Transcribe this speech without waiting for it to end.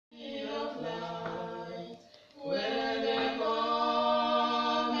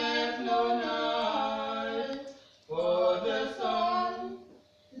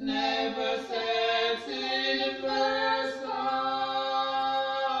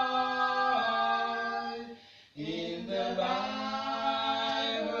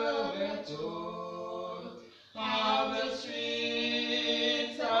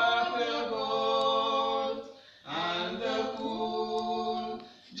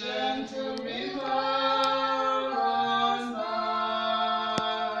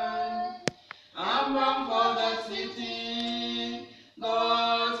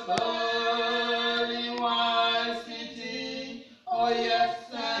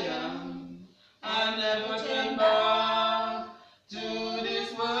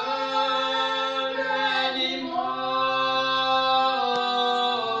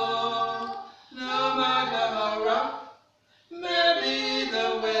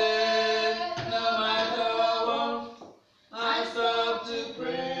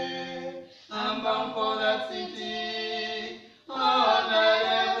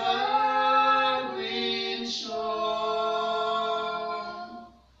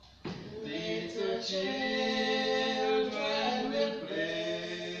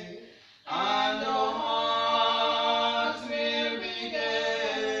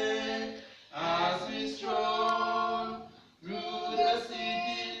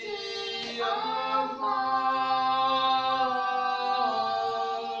of God.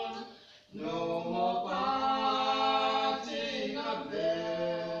 No more parting up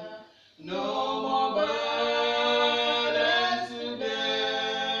there, no more burdens to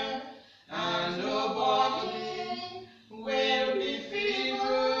bear, and nobody will be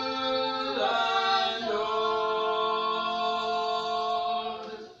feeble and old.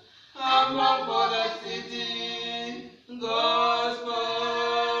 I'm bound for the city, God's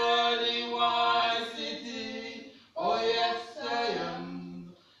pearly white city. Oh yes, I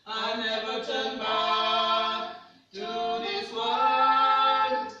am. I never turn back to this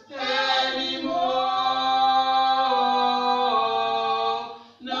world anymore.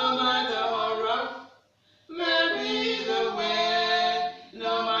 No matter how rough may be the way,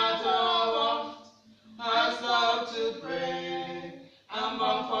 no matter how oft I stop to pray, I'm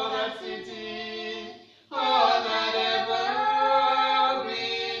bound for that city, all that ever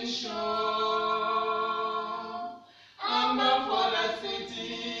been sure. I'm bound for that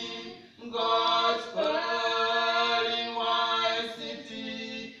city, God's pearly white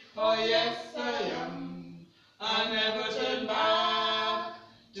city. Oh yes, I am. I never turn back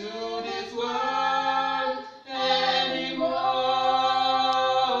to this world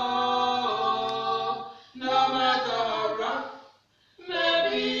anymore. No matter how rough may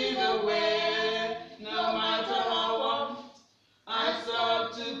be the way, no matter how oft I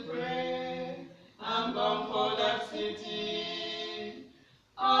stop to pray, I'm bound for